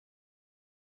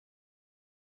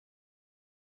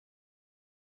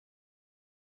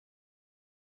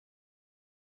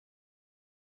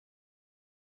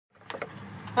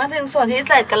มาถึงส่วนที่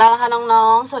7กันแล้วนะคะน้อ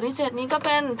งๆส่วนที่7นี้ก็เ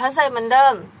ป็น passage เหมือนเดิ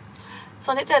มส่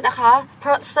วนที่7นะคะ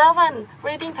Part 7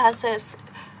 reading passage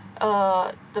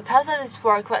the passage is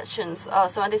for questions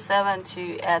 77 to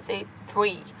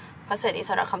 83 passage นี้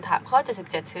สำหรับคำถามข้อ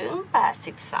77ถึง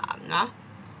83นะ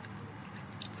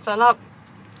สำหรับ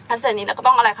passage นี้เราก็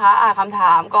ต้องอะไรคะอ่านคำถ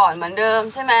ามก่อนเหมือนเดิม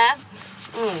ใช่ไหม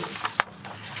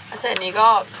passage นี้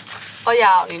ก็ย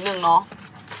าวนิดนึงเนาะ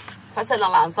passage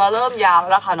หลังๆจะเริ่มยาว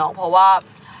แล้วค่ะน้องเพราะว่า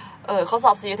ข้อส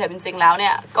อบ CU-TEP จริงๆแล้วเนี่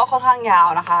ยก็ค่อนข้างยาว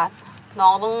นะคะน้อ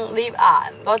งต้องรีบอ่าน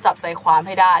ก็จับใจความใ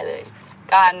ห้ได้เลย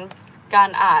การ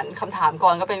อ่านคำถามก่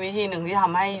อนก็เป็นวิธีหนึ่งที่ท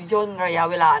ำให้ย่นระยะ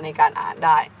เวลาในการอ่านไ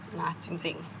ด้นะจ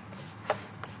ริง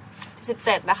ๆ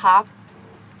17นะคะ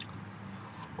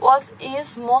What is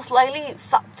most likely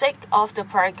subject of the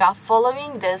paragraph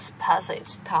following this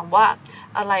passage ถามว่า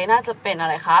อะไรน่าจะเป็นอะ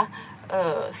ไรคะ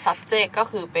subject ก็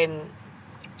คือเป็น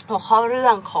หัวข้อเรื่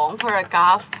องของ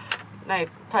paragraph ใน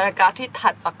paragraph ที่ถั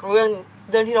ดจากเรื่อง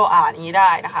ที่เราอ่านนี้ไ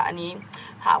ด้นะคะอันนี้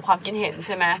ถามความคิดเห็นใ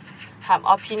ช่ไหมถาม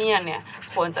opinion เนี่ย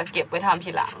ควรจะเก็บไว้ทำ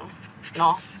ทีหลังเน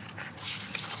าะ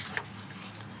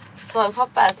ส่วนข้อ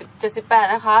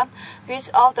78นะคะ which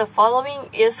of the following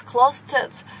is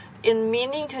closest in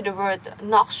meaning to the word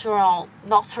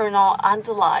nocturnal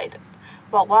underlined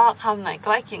บอกว่าคำไหนใก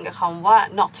ล้เคียงกับคำว่า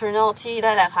nocturnal ที่ไ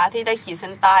ด้แหละคะที่ได้ขีดเ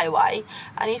ส้นใต้ไว้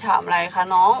อันนี้ถามอะไรคะ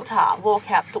น้องถาม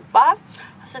vocab ถูกปะ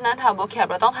เพราะฉะนั้นถาม vocab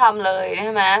เราต้องทำเลยใ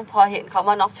ช่ไหมพอเห็นคำ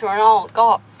ว่า nocturnal ก็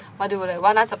มาดูเลยว่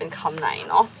าน่าจะเป็นคำไหน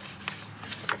เนาะ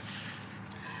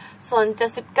ส่วน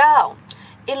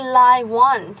79 in line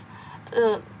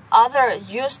 1 other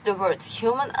use the word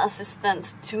human assistant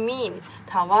to mean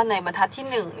ถามว่าในบรรทัดที่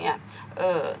1เนี่ย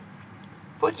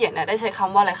ผู้เขียนเนี่ยได้ใช้ค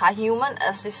ำว่าอะไรคะ human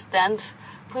assistant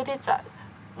เพื่อที่จะ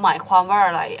หมายความว่า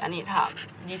อะไรอันนี้ถาม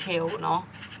ดีเทลเนาะ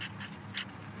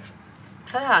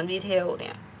ถ้าถามดีเทลเ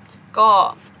นี่ย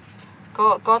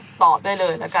ก็ตอบได้เล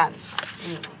ยแล้วกัน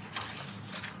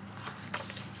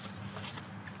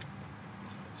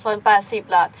ส่วน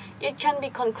80ล่ะ it can be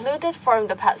concluded from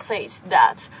the passage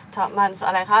that มันอ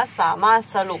ะไรคะสามารถ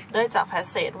สรุปได้จาก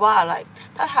passage ว่าอะไร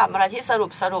ถ้าถามอะไรที่ส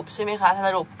รุปใช่ไหมคะส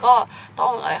รุปก็ต้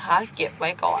องอะไรคะเก็บไว้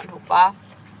ก่อนถูกปะ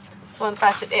ส่วน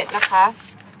81นะคะ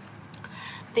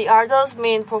the author's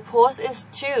main purpose is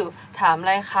to ถามอะ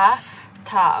ไรคะ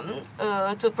ถาม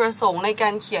จุดประสงค์ในกา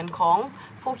รเขียนของ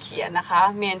ผู้เขียนนะคะ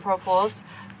main purpose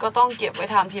ก็ต้องเก็บไว้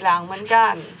ทำทีหลังเหมือนกั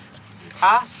นนะค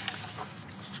ะ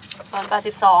ตอน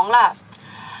82ล่ะ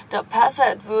the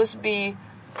passage will be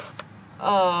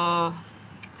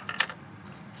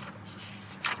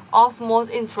of most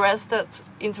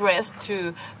interest to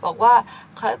บอกว่า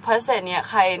passage เนี่ย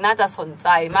ใครน่าจะสนใจ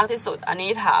มากที่สุดอัน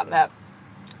นี้ถามแ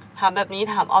บบนี้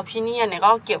ถาม opinion เนี่ย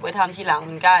ก็เก็บไว้ทำทีหลังเห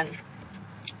มือนกัน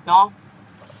เนาะ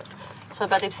ส่วน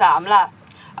83ล่ะ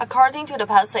according to the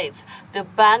passage the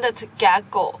banded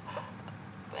gecko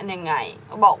เป็นยังไง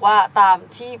บอกว่าตาม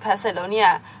ที่ passage แล้วเนี่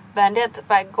ยbanded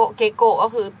gecko ก็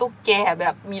คือตุ๊กแกแบ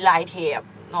บมีลายแถบ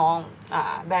น้อง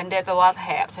banded แปลว่าแถ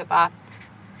บใช่ปะ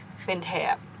เป็นแถ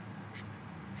บ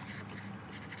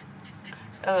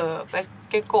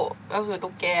gecko ก็คือ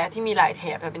ตุ๊กแกที่มีลายแถ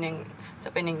บจะเป็น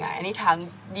ยังไงอันนี้ถาม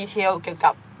ดีเทลเกี่ยว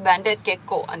กับ banded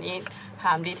gecko อันนี้ถ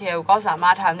ามดีเทลก็สามา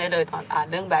รถทำได้เลยตอนอ่าน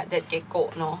เรื่อง banded gecko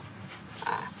เนาะ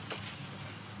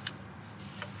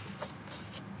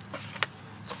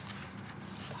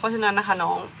เพราะฉะนั้นนะคะ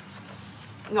น้อง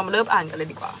เรามาเริ่มอ่านกันเลย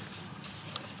ดีกว่า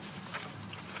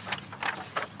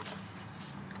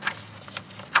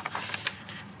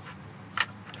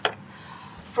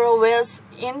For West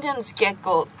Indian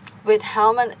gecko with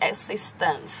human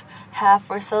existence have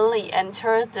recently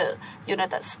entered the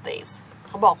United States เ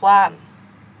ขาบอกว่า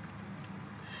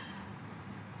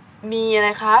มีอะไร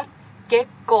คะเกก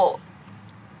โก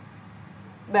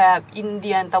แบบอินเ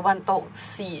ดียนตะวันตก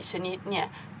4ชนิดเนี่ย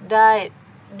ได้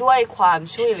ด้วยความ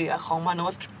ช่วยเหลือของมนุ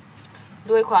ษ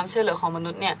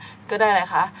ย์เนี่ยก็ได้อะไร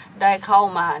คะได้เข้า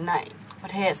มาในปร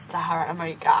ะเทศสหรัฐอเม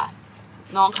ริกา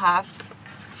น้องคะ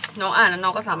น้องอ่านแล้วน้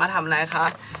องก็สามารถทำอะไรคะ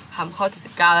ทำข้อ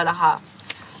79แล้วล่ะค่ะ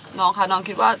น้องคะน้อง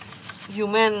คิดว่า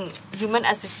human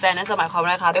assistant นั่นจะหมายความว่าอ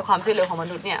ะไรคะด้วยความช่วยเหลือของม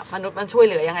นุษย์เนี่ยมนุษย์มันช่วยเ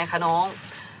หลือยังไงคะน้อง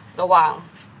ระหว่าง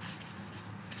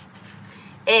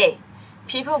A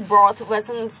people brought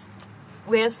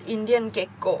West Indian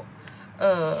gecko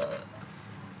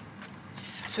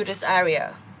to this area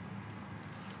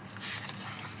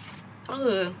ก็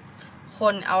คือค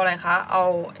นเอาอะไรคะเอา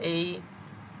ไอ้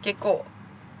เกโกะ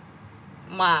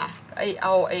มาเอ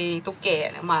าไอ้ตุ๊กแก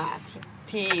เนี่ยมา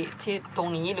ที่ตรง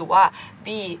นี้หรือว่า B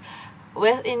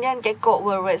West Indian gecko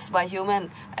were raised by human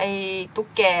ไอ้ตุ๊ก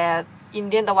แกอิน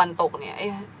เดียนตะวันตกเนี่ย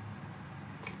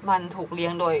มันถูกเลี้ย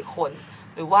งโดยคน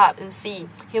หรือว่าเป็น C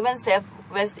human save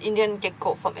West Indian gecko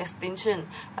from extinction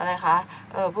อะไรคะ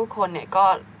ผู้คนเนี่ยก็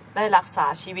ได้รักษา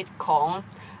ชีวิตของ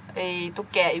ตุ๊ก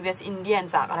แกเวสต์อินเดียน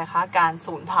จากอะไรคะการ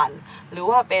สูญพันธุ์หรือ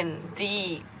ว่าเป็น the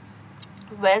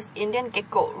West Indian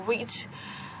gecko reach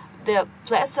the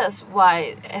places while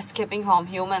escaping from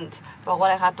humans บอกว่าอ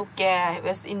ะไรคะตุ๊กแกเว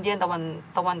สต์อินเดียนตะ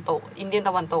วันตกอินเดียนต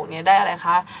ะวันตกเนี่ยได้อะไรค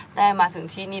ะได้มาถึง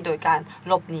ที่นี่โดยการ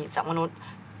หลบหนีจากมนุษย์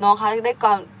น้องคะได้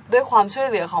ด้วยความช่วย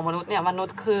เหลือของมนุษย์เนี่ยมนุษ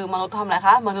ย์ทำอะไรค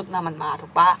ะมนุษย์นำมันมาถู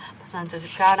กปะเพราะฉะนั้น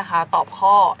79นะคะตอบ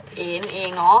ข้อ A นั่นเอง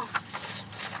เนาะ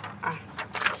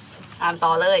อ่านต่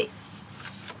อเลย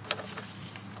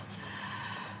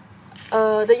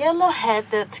the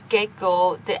yellow-headed gecko,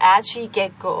 the ashy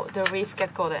gecko, the reef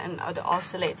gecko, and the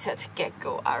ocellated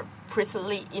gecko are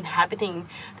presently inhabiting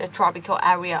the tropical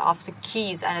area of the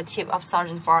Keys and the tip of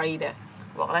southern Florida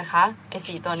บอกอะไรคะไอ้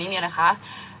สีตัวนี้มีอะไรคะ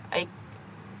ไอ้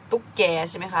ตุ๊กแก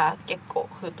ใช่ไหมคะเกกโก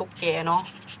คือตุ๊กแกเนาะ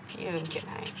พี่ลืมเขียน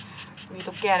ให้มี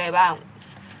ตุ๊กแกอะไรบ้าง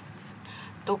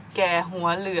ตุ๊กแกหัว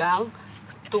เหลือง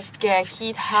ตุ๊กแก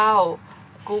ขี้เถ้า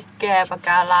ตุ๊กแกปะก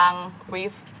ารัง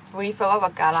reef แปลว่าป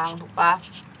ะการังถูกปะ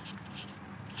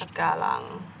ปะการัง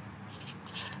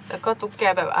แล้วก็ตุ๊กแก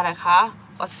แบบอะไรคะ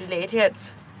oscillated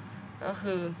ก็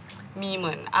คือมีเห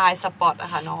มือน eye spot อ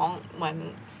ะค่ะน้องเหมือน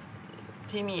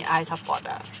ที่มี eye spot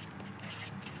อะ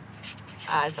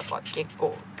eye spot gecko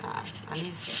อัน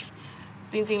ที่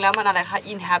4จริงๆแล้วมันอะไรคะ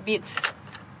inhabit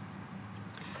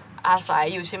อาศัย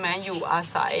อยู่ใช่ไหมอยู่อา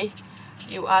ศั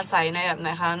ยในแบบไหน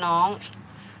คะน้อง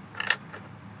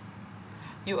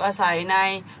อยู่อาศัยใน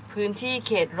พื้นที่เ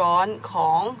ขตร้อนข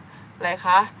องอะไรค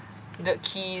ะ the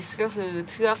Keys ก็คือ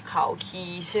เทือกเขาคี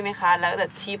ใช่ไหมคะแล้ว the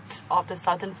tip of the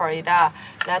southern Florida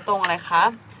และตรงอะไรคะ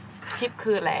tip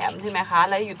คือแหลมใช่ไหมคะ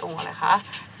แล้วอยู่ตรงอะไรคะ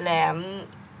แหลม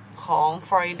ของฟ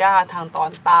ลอริดาทางตอ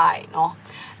นใต้เนาะ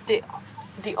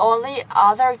The only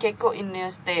other gecko in the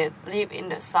state live in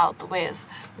the southwest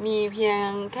มีเพียง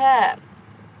แค่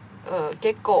เก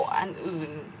กโกอัน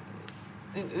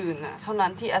อื่นนะเท่านั้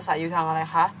นที่อาศัยอยู่ทางอะไร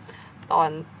คะตอน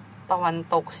ตะวัน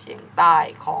ตกเฉียงใต้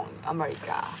ของอเมริก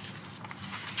า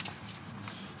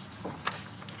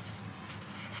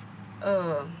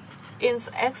In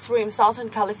extreme southern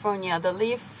California, the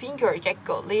leaf-fingered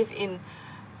gecko live in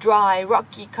dry,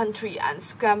 rocky country and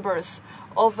scrambles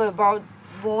over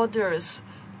borders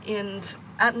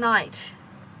at night.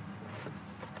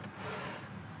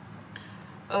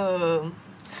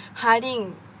 Hiding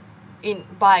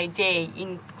by day in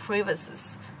crevices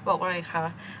บอกอะไรคะ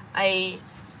ไอ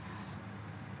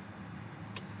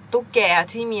ตุ๊กแก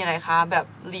ที่มีอะไรคะแบบ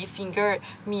leaf finger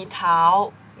มีเท้า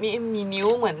มีนิ้ว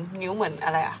เหมือนอ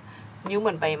ะไรอะนิ้วเห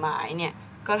มือนใบไม้เนี่ย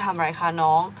ก็ทำอะไรคะ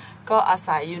น้องก็อา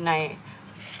ศัยอยู่ใน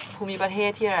ภูมิประเทศ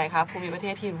ที่อะไรคะภูมิประเท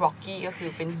ศที่ rocky ก็คือ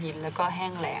เป็นหินแล้วก็แห้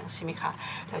งแล้งใช่ไหมคะ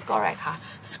แล้วก็อะไรคะ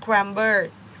scramble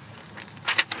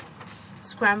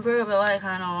แปลว่าอะไรค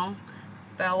ะน้อง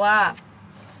แปลว่า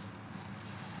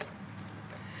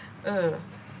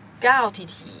ก้าวที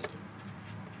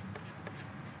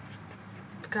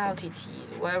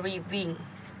หรือว่ารีบวิ่ง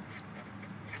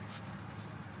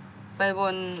ไปบ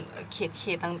นเข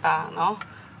ตต่างๆเนาะ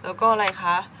แล้วก็อะไรค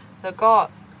ะแล้วก็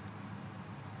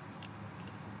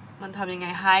มันทำยังไง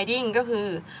hiding ก็คือ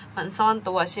มันซ่อน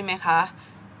ตัวใช่ไหมคะ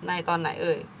ในตอนไหน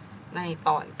ในต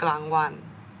อนกลางวัน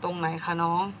ตรงไหนคะ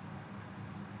น้อง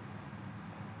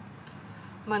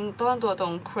มันซ่อนตัวตร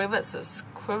ง crevices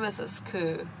คื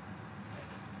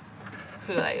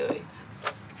ออะไร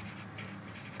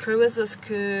crevices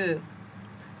คือ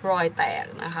รอยแตก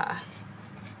นะคะ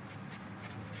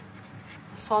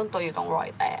ซ่อนตัวอยู่ตรงรอย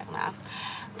แตกนะ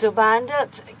The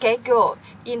banded gecko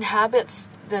inhabits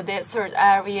the desert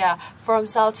area from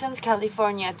southern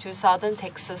California to southern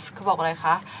Texas เขาบอกอะไรค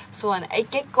ะส่วนไอ้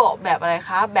เกกโกแบบอะไร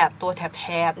คะแบบตัวแถ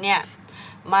บเนี่ย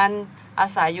มันอา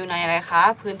ศัยอยู่ในอะไรคะ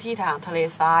พื้นที่ทางทะเล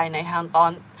ทรายในทางตอ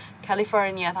นแคลิฟอ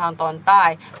ร์เนียทางตอนใต้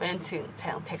ไปจนถึงท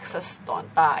างเท็กซัสตอน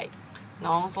ใต้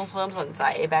น้องต้องเริ่มสนใจ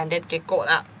ไอ้ banded gecko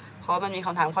ละเพราะมันมีค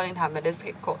ำถามข้อหนึ่งถาม banded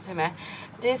gecko ใช่ไหม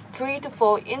This 3 to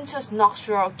 4 inches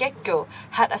nocturnal gecko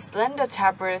had a slender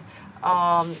tapered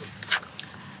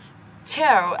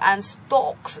tail and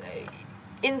stalks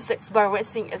insects by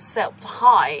raising itself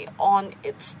high on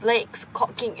its legs,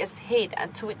 cocking its head and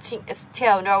twitching its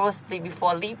tail nervously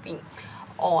before leaping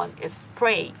on its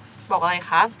prey บอกอะไร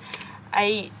คะไอ้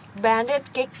banded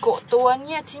gecko ตัวเ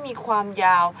นี่ยที่มีความย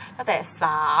าวตั้งแต่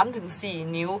3 ถึง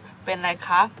 4 นิ้วเป็นอะไรค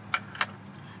ะ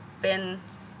เป็น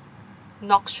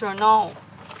nocturnal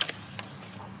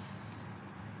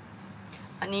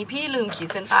อันนี้พี่ลืมขีด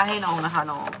เส้นใต้ให้น้องนะคะ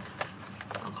น้อง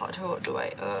ขอโทษด้วย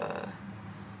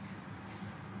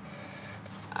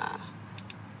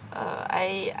ไ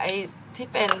อที่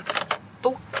เป็น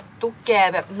ตุ๊กแก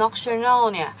แบบ nocturnal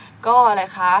เนี่ย ก็อะไร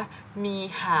คะมี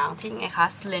หางที่ไงคะ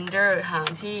slender หาง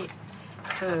ที่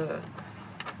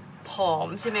ผอม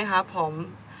ใช่ไหมคะผอม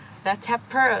และ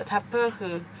tapper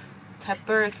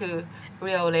คือเ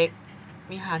รียวเล็ก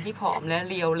มีหางที่ผอมและ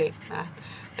เรียวเล็กนะ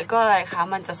แล้วก็อะไรคะ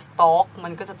มันจะ stalk มั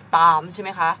นก็จะตามใช่ไหม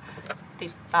คะติ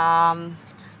ดตา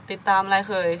มอะไร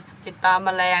เคยติดตามแม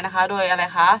ลงนะคะโดยอะไร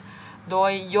คะโด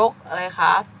ยยกอะไรค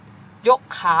ะยก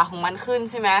ขาของมันขึ้น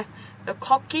ใช่ไหมแล้ว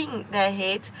cocking their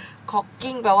head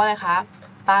cocking แปลว่าอะไรคะ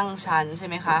ตั้งชันใช่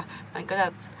ไหมคะมันก็จะ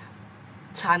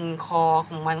ชันคอข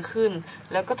องมันขึ้น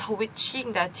แล้วก็ twitching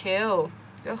their tail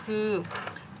ก็คือ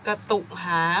กระตุกห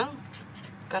าง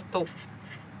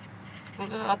มัน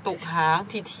ก็กระตุกหาง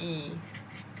ที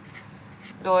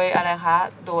โดยอะไรคะ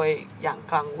โดยอย่าง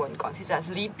กังวลก่อนที่จะ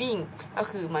leaping ก็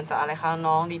คือมันจะอะไรคะ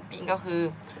น้อง leaping ก็คือ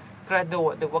กระโด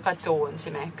ดหรือว่ากระโจนใช่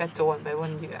ไหมกระโจนไปบ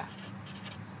นเหยื่อ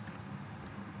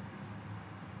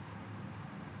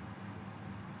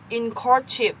In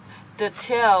courtship the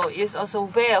tail is also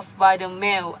waved by the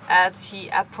male as he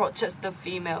approaches the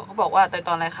female เขาบอกว่าแต่ต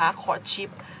อนอะไรคะ courtship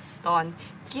ตอน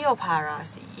เกี่ยวพารา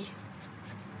สี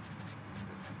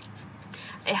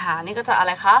ไอหานี่ก็จะอะไ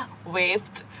รคะ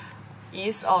waved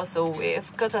is also wave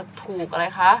ก็จะถูกอะไร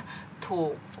คะถู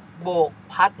กโบก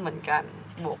พัดเหมือนกัน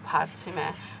โบกพัดใช่ไหม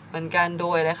เหมือนกันโด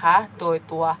ยอะไรคะโดย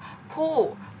ตัวผู้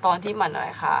ตอนที่มันอะไร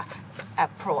คะ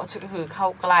approach ก็คือเข้า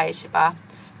ใกล้ใช่ปะ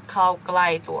เข้าใกล้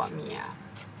ตัวเมีย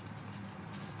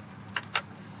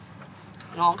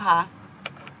น้องคะ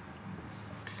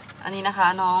อันนี้นะคะ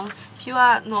น้องพี่ว่า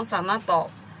น้องสามารถตอบ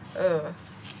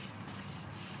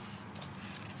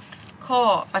ข้อ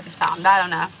83ได้แล้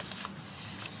วนะ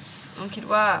น้องคิด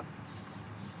ว่า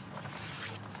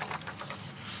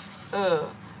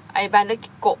ไอแบนเด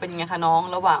โกะเป็นยังไงคะน้อง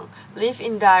ระหว่าง live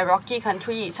in dry rocky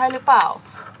country ใช่หรือเปล่า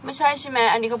ไม่ใช่ใช่ไหม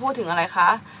อันนี้เขาพูดถึงอะไรคะ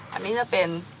อันนี้จะเป็น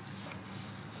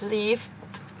leaf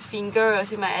finger ใ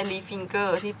ช่ไหมไอ leaf finger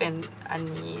ที่เป็นอัน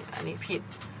นี้ผิด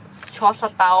ช็อตส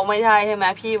เตาไม่ใช่ใช่ไหม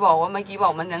พี่บอกว่าเมื่อกี้บอ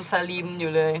กมันยังสลิมอ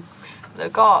ยู่เลยแล้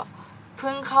วก็เ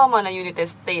พิ่งเข้ามาใน United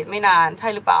States ไม่นานใช่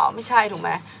หรือเปล่าไม่ใช่ถูกไหม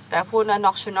แต่พูดนะ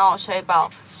nocturnal ใช่เปล่า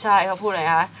ใช่เขาพูดอะไร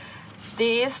คะ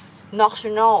this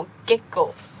nocturnal gecko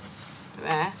ใช่ไ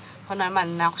หมเพราะนั้นมัน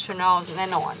nocturnal แน่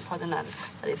นอนเพราะฉะนั้น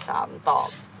83ตอบ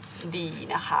ดี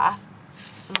นะคะ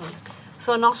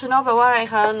ส่วน nocturnal แปลว่าอะไร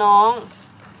คะน้อง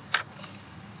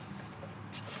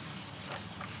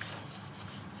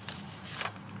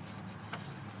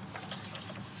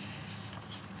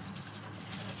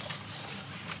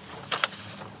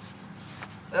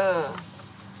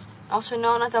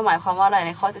optional น่าจะหมายความว่าอะไรใ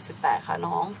นข้อ78ค่ะ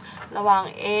น้องระหว่าง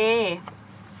A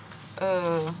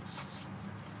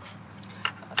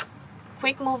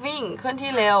quick moving เคลื่อน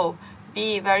ที่เร็ว B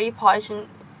very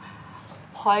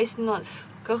poisonous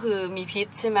ก็คือมีพิษ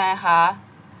ใช่ไหมคะ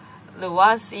หรือว่า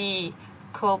C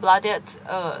cold blooded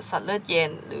สัตว์เลือดเย็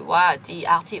นหรือว่า D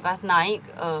active at night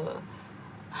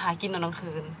หากินตอนกลาง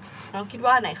คืนน้องคิด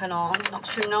ว่าไหนคะน้อง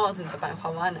nocturnal ถึงจะหมายควา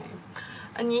มว่าไหน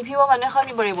อันนี้พี่ว่ามันไม่ค่อย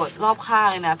มีบริบทรอบข้าง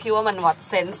เลยนะพี่ว่ามันวัด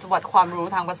เซนส์วัดความรู้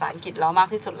ทางภาษาอังกฤษแล้วมาก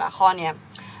ที่สุดละข้อเนี้ย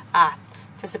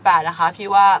78นะคะพี่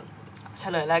ว่าเฉ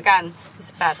ลยแล้วกัน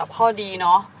78ตอบข้อดีเน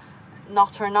าะ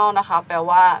nocturnal นะคะแปล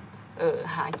ว่า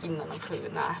หากินตอนกลางคืน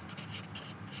นะ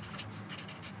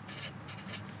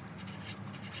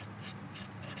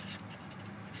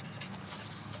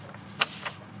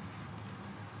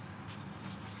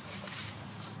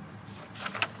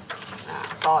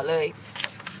ต่อเลย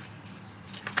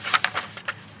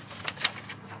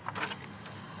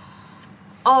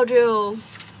Although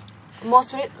most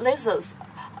lizards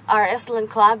are excellent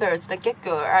climbers, the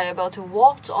gecko are able to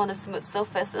walk on the smooth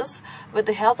surfaces with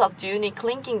the help of unique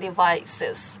clinking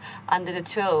devices under the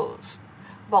toes.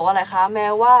 บอกว่าอะไรคะแม้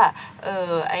ว่า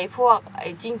ไอ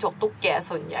จิ้งจกตุ๊กแก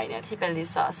ส่วนใหญ่เนี่ยที่เป็นลิ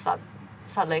ซ่าสัต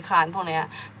ว์เลื้อยคลานพวกเนี้ย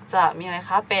จะมีอะไร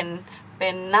คะเป็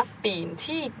นนักปีน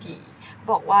ที่ดี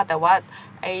บอกว่าแต่ว่า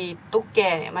ไอ้ตุ๊กแก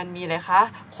เนี่ยมันมีอะไรคะ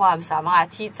ความสามารถ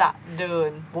ที่จะเดิน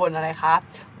บนอะไรคะ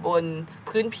บน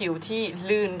พื้นผิวที่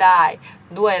ลื่นได้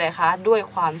ด้วยอะไรคะด้วย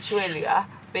ความช่วยเหลือ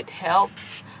with help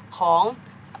ของ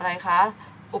อะไรคะ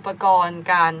อุปกรณ์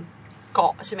การเกา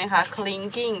ะใช่ไหมคะ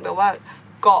clinking แปลว่า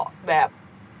เกาะแบบ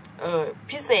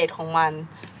พิเศษของมัน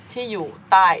ที่อยู่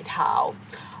ใต้เท้า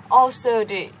Also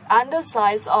the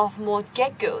undersides of most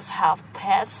geckos have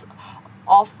pads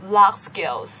of large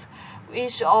scales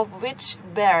each of which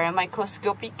bear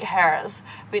microscopic hairs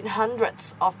with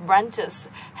hundreds of branches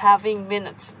having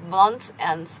minute blunt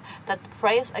ends that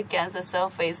press against the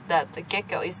surface that the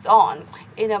gecko is on,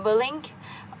 enabling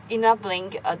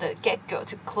the gecko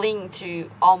to cling to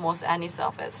almost any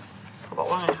surface. เขาบอก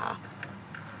ว่าไงคะ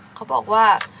เขาบอกว่า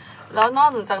แล้วนอก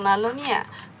จากนั้นแล้วเนี่ย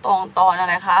ตอนอะ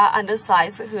ไรคะ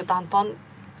underside ก็คือตอนต้น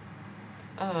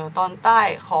ตอนใต้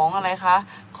ของอะไรคะ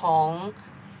ขอ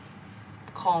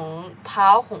งเท้า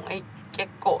ของไอ้เกก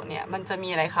โกะเนี่ยมันจะมี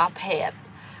อะไรคะแผด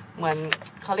เหมือน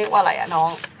เขาเรียกว่าอะไรอะน้อ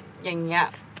งอย่างเงี้ย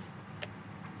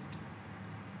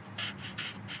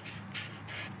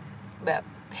แบบ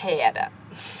แผดอะ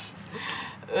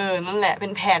นั่นแหละเป็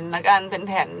นแผ่นละกันเป็น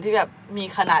แผ่นที่แบบมี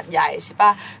ขนาดใหญ่ใช่ป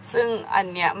ะซึ่งอัน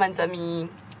เนี้ยมันจะมี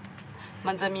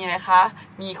อะไรคะ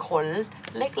มีขน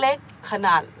เล็กๆขน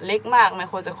าดเล็กมากไม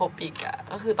โครสโคปิกอะ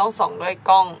ก็คือต้องส่องด้วย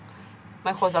กล้องไม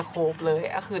โครสโคปเลย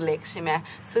ก็คือเล็กใช่ไหม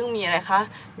ซึ่งมีอะไรคะ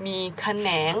มีแขน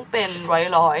งเป็น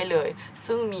ร้อยเลย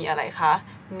ซึ่งมีอะไรคะ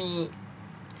มี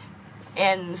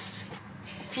ends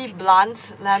ที่ blunt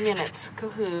และ minute ก็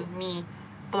คือมี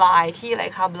ปลายที่อะไร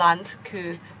คะ blunt คือ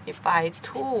มีปลาย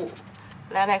ทู่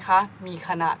และอะไรคะมีข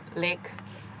นาดเล็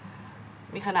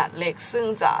กซึ่ง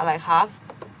จะอะไรคะ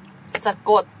จะ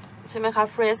กดใช่ไหมคะ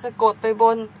press จะกดไปบ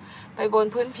น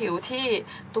พื้นผิวที่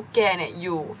ตุ๊กแกเนี่ยอ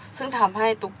ยู่ซึ่งทำให้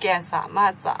ตุ๊กแกสามาร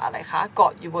ถจะอะไรคะเกา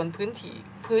ะอยู่บนพื้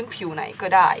นผิวไหนก็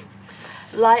ได้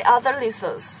Like other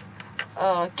lizards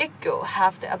gecko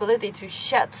have the ability to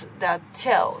shed their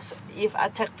tails if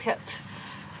attacked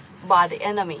by the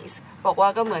enemies บอกว่า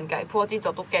ก็เหมือนกับพวกจิ้งจ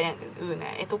อกตุ๊กแกอย่างอื่นๆเ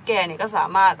นี่ยไอ้ตุ๊กแกเนี่ยก็สา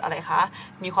มารถอะไรคะ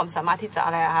มีความสามารถที่จะอ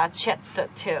ะไรคะ shed the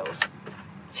tails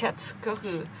shed ก็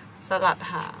คือสลัด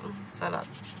หาง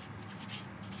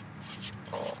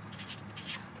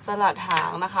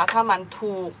นะคะถ้ามัน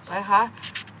ถูกนะคะ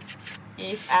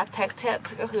if attacked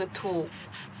ก็คือ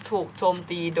ถูกโจม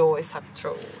ตีโดยศัต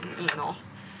รูอีกเนาะ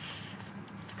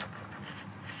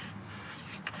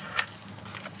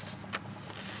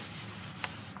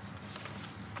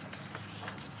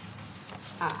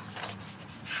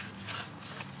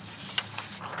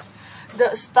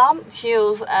The stump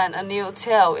tails and a new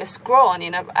tail is grown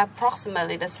in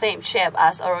approximately the same shape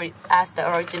as the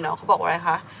original เขาบอกว่าอะไร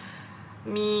คะ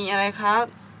มีอะไรคะ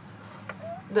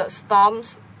the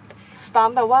stump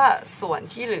แปลว่าส่วน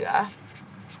ที่เหลือ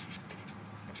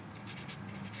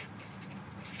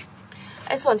ไ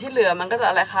อ้ส่วนที่เหลือมันก็จะ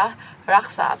อะไรคะรัก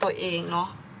ษาตัวเองเนาะ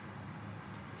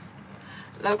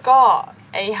แล้วก็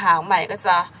ไอ้หางใหม่ก็จ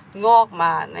ะงอกม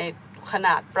าในขน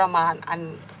าดประมาณอัน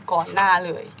ก่อนหน้า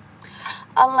เลย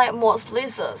Unlike most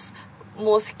lizards,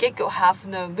 most gecko have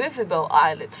no movable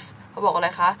eyelids เขาบอกอะไร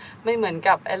คะไม่เหมือน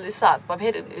กับไอ้ลิซาร์ดประเภ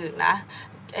ทอื่นๆนะ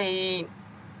ไอ้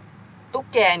ตุ๊ก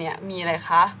แกเนี่ยมีอะไร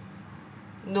คะ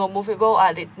no movable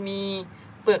eyelid มี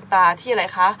เปลือกตาที่อะไร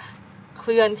คะเค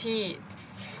ลื่อน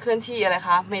ที่อะไรค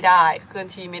ะไม่ได้เคลื่อน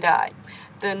ที่ไม่ได้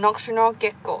The nocturnal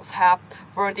geckos have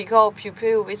vertical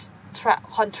pupil which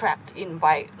contract in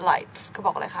bright lights เขาบ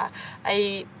อกอะไรคะไอ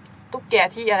ตุ๊กแก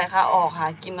ที่อะไรคะออกหา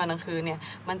กินตอนกลางคืนเนี่ย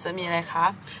มันจะมีอะไรคะ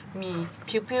มี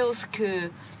pupils คือ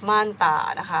ม่านตา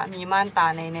นะคะมีม่านตา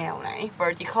ในแนวไหน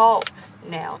vertical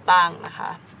แนวตั้งนะคะ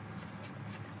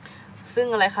ซึ่ง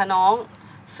อะไรคะน้อง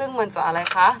ซึ่งมันจะอะไร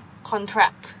คะ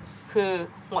contract คือ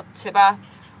หดใช่ปะ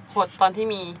หดตอนที่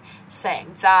มีแสง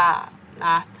จ้าน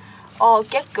ะ All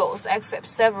geckos except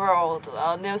several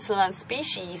New Zealand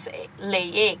species lay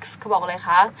eggs เขาบอกอะไรค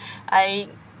ะไอ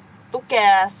ตุ๊กแก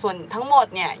ส่วนทั้งหมด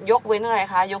เนี่ยยกเว้นอะไร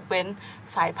คะยกเว้น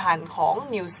สายพันธุ์ของ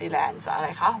นิวซีแลนด์จะอะไร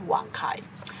คะวางไข่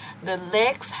The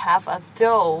legs have a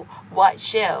dull white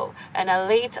shell and are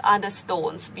laid under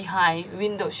stones behind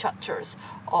window shutters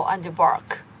or under bark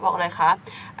บอกอะไรคะ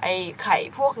ไอไข่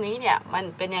พวกนี้เนี่ยมัน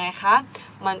เป็นยังไงคะ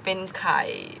มันเป็นไข่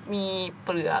มีเป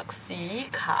ลือกสี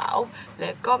ขาวแ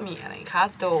ล้วก็มีอะไรคะ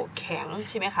โตแข็ง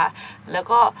ใช่ไหมคะแล้ว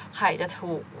ก็ไข่จะ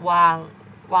ถูกว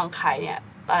างไข่เนี่ย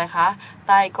อะไรคะใ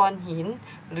ต้ก้อนหิน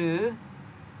หรือ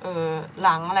ห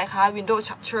ลังอะไรคะ window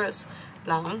shutters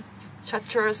หลัง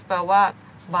shutters แปลว่า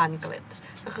บานเกล็ด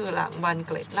ก็คือหลังบานเ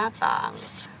กล็ดหน้าต่าง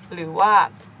หรือว่า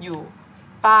อยู่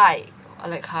ใต้อะ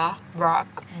ไรคะ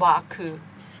bark คือ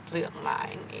เปลือกไม้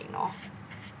นั่นเองเนาะ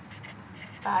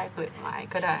ใต้เปลือกไม้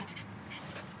ก็ได้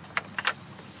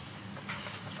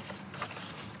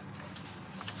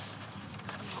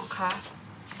นะคะ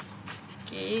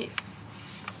กี้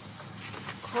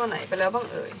ข้อไหนไปแล้วบ้าง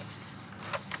เอ่ย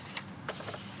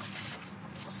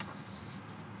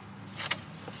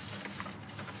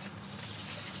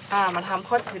มาทำ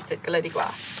ข้อ17กันเลยดีกว่า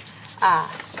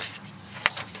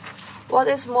What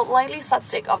is most likely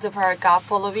subject of the paragraph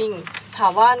following ถา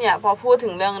มว่าเนี่ยพอพูดถึ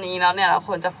งเรื่องนี้แล้วเนี่ยเราค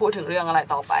วรจะพูดถึงเรื่องอะไร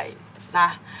ต่อไปนะ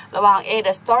ระหว่าง A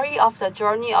the story of the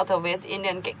journey of the West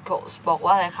Indian geckos บอกว่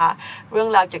าอะไรคะเรื่อง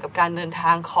ราวเกี่ยวกับการเดินท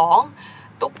างของ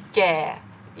ตุ๊กแก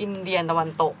อินเดียตะวัน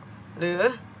ตกหรือ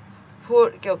พูด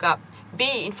เกี่ยวกับ B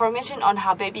information on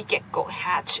how baby gecko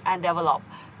hatch and develop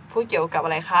พูดเกี่ยวกับอ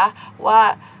ะไรคะว่า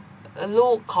ลู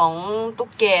กของตุ๊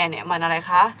กแกเนี่ยมันอะไร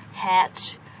คะ hatch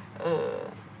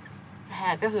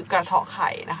hatch ก็คือกระเทาะไข่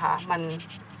นะคะมัน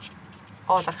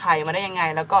ออกจากไข่มาได้ยังไง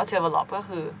แล้วก็ develop ก็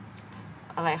คือ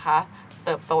อะไรคะเ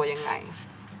ติบโตยังไง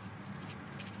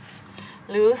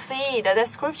หรือ C the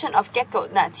description of gecko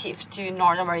native to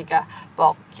North America บอ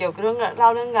กเกี่ยวกับเรื่อง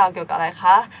ราวเกี่ยวกับอะไรค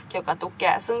ะเกี่ยวกับตุ๊กแก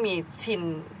ซึ่งมีถิ่น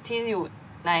ที่อยู่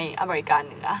ในอเมริกาเ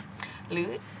หนือหรือ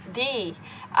D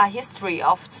a history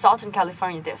of Southern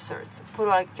California deserts พูด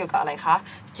ว่าเกี่ยวกับอะไรคะ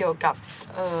เกี่ยวกับ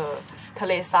ทะเ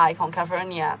ลทรายของแคลิฟอร์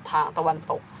เนียทางตะวัน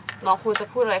ตกน้องครูจะ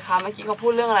พูดอะไรคะเมื่อกี้เขาพู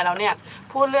ดเรื่องอะไรแล้วเนี่ย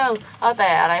พูดเรื่องแ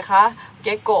ต่อะไรคะเก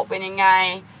โกะเป็นยังไง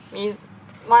มี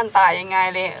ม่านตายยังไง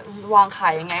เลยวางไข่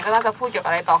ยังไงก็น่าจะพูดเกี่ยวกับ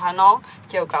อะไรต่อคะน้อง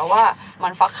เกี่ยวกับว่ามั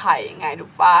นฟักไข่ยังไงถู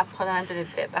กปะเพราะฉะนั้น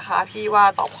77นะคะพี่ว่า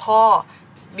ตอบข้อ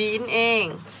B นั่นเอง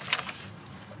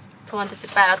ส่วน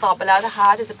78เราตอบไปแล้วนะคะ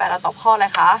78เราตอบข้ออะไร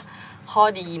คะข้อ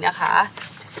ดีนะคะ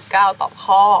79ตอบ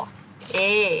ข้อ A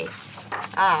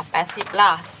 80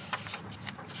ล่ะ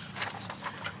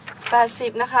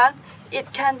80นะคะ It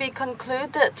can be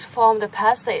concluded from the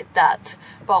passage that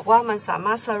บอกว่ามันสาม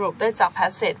ารถสรุปได้จาก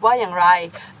passage ว่าอย่างไร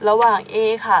ระหว่าง A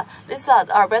ค่ะ Lizards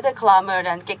are better climber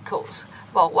than geckos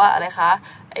บอกว่าอะไรคะ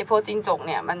ไอพวกจิ้งจกเ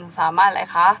นี่ยมันสามารถอะไร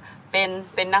คะเ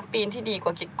ป็นนักปีนที่ดีก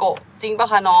ว่าเกกโกะจริงปะ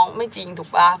คะน้องไม่จริงถูก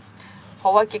ปะเพรา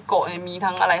ะว่าเกกโกะเนี่ยมี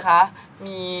ทั้งอะไรคะ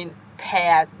มีแพ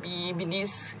ดมีมิ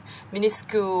นิส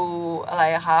คูอะไร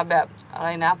คะแบบอะไร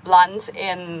นะ blunt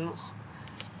and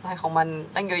อะไรของมัน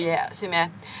ตั้งเยอะแยะใช่ไหม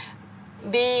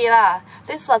B ล่ะ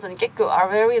Lizards and gecko are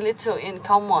very little in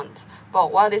common บอก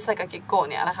ว่า Lizard กับ gecko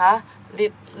เนี่ยนะคะ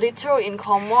little in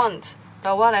common แป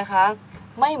ลว่าอะไรคะ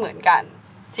ไม่เหมือนกัน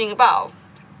จริงเปล่า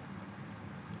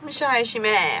ไม่ใช่ใช่ไหม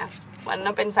มัน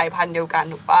นั่นเป็นสายพันธุ์เดียวกัน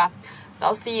ถูกปะแล้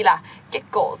ว C ล่ะ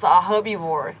geckos are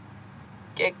herbivore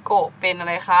เกโกะเป็นอะ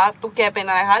ไรคะตุ๊กแกเป็น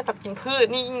อะไรคะสัตว์กินพืช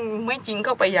นี่ไม่จริงเ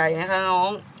ข้าไปใหญ่นะคะน้อ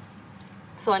ง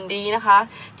ส่วนดีนะคะ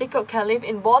Gecko can live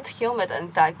in both humid and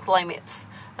dry climates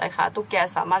อะไรคะตุ๊กแก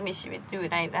สามารถมีชีวิตอยู่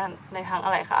ในทั้งอ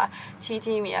ะไรคะ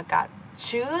ที่มีอากาศ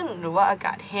ชื้นหรือว่าอาก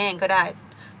าศแห้งก็ได้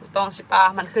ถูกต้องใช่ปะ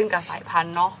มันขึ้นกับสายพัน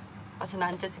ธุ์เนาะเพราะฉะนั้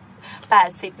น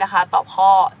80นะคะตอบข้อ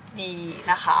ดี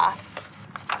นะคะ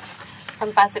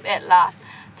81ล่ะ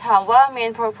ถามว่า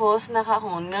main purpose นะคะข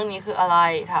องเรื่องนี้คืออะไร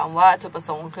ถามว่าจุดประส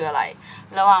งค์คืออะไร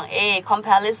ระหว่าง A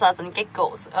compare lizards and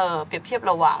geckos เปรียบเทียบ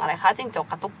ระหว่างอะไรคะจิ้งจก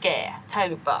กับตุ๊กแกใช่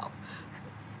หรือเปล่า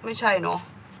ไม่ใช่เนาะ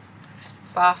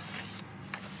ปะ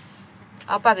เ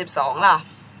อา82ล่ะ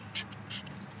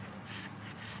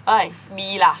B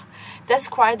ล่ะ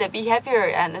describe the behavior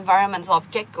and environment of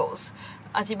geckos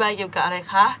อธิบายเกี่ยวกับอะไร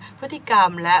คะพฤติกรรม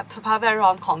และสภาพแวดล้อ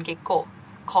มของเกกโก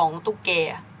ของตุ๊กแก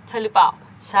ใช่หรือเปล่า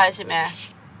ใช่ใช่ไหม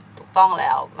ต้องแ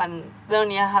ล้วมันเรื่อง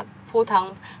นี้ค่ะพูดทั้ง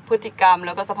พฤติกรรมแ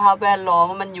ล้วก็สภาพแวดล้อม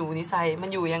ว่ามันอยู่นิสัยมัน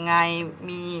อยู่ยังไง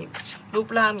มีรูป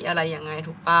ร่างมีอะไรยังไง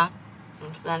ถูกปะ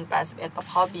ฉะนั้น81ตอบ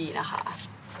ข้อ B นะคะ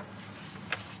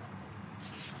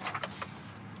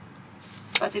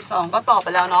82ก็ตอบไป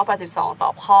แล้วเนาะ82ต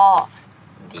อบข้อ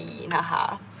D นะคะ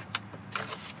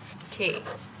โอเค